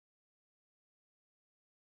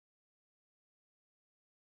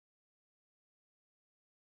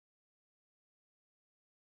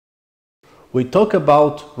we talk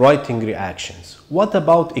about writing reactions. What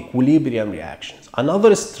about equilibrium reactions?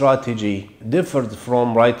 Another strategy differed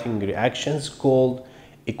from writing reactions called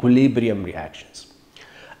equilibrium reactions.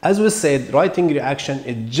 As we said, writing reaction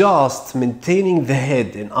is just maintaining the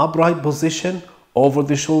head in upright position over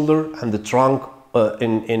the shoulder and the trunk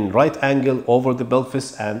in right angle over the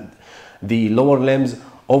pelvis and the lower limbs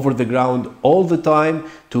over the ground all the time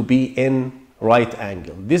to be in right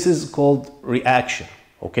angle. This is called reaction.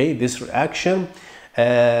 Okay, this reaction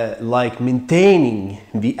like maintaining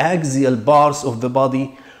the axial parts of the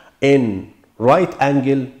body in right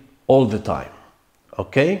angle all the time.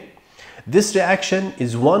 Okay, this reaction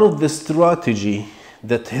is one of the strategy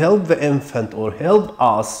that help the infant or help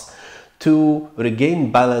us to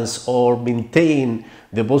regain balance or maintain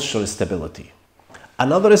the postural stability.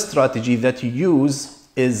 Another strategy that you use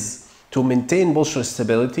is to maintain postural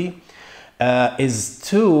stability is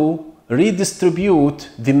to redistribute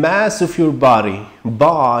the mass of your body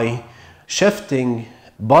by shifting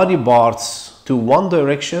body parts to one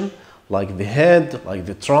direction, like the head, like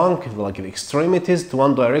the trunk, like the extremities to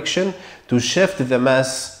one direction, to shift the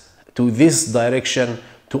mass to this direction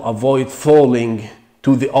to avoid falling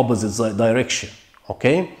to the opposite direction.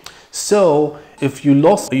 Okay, so if you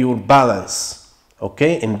lost your balance,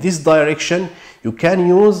 okay, in this direction, you can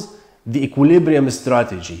use the equilibrium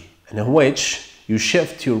strategy, in which you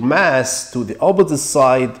shift your mass to the opposite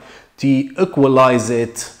side to equalize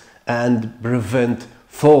it and prevent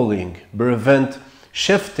falling, prevent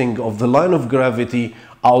shifting of the line of gravity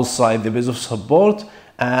outside the base of support,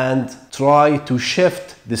 and try to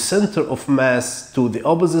shift the center of mass to the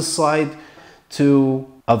opposite side to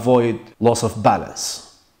avoid loss of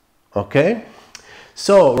balance. Okay,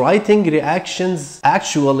 so writing reactions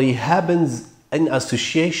actually happens in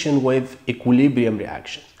association with equilibrium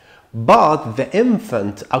reactions, but the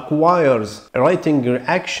infant acquires writing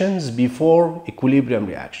reactions before equilibrium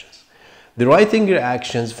reactions. The writing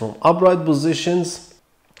reactions from upright positions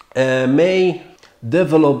may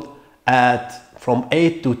develop at from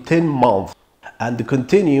 8 to 10 months and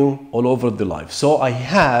continue all over the life. So I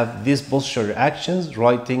have these postural reactions,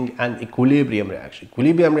 writing and equilibrium reaction.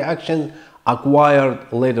 Equilibrium reactions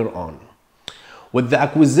acquired later on. With the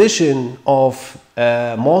acquisition of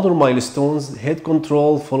motor milestones, head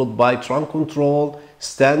control followed by trunk control,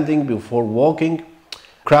 standing before walking,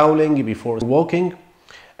 crawling before walking,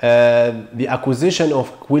 the acquisition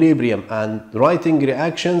of equilibrium and writing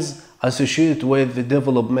reactions associated with the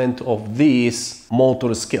development of these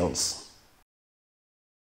motor skills.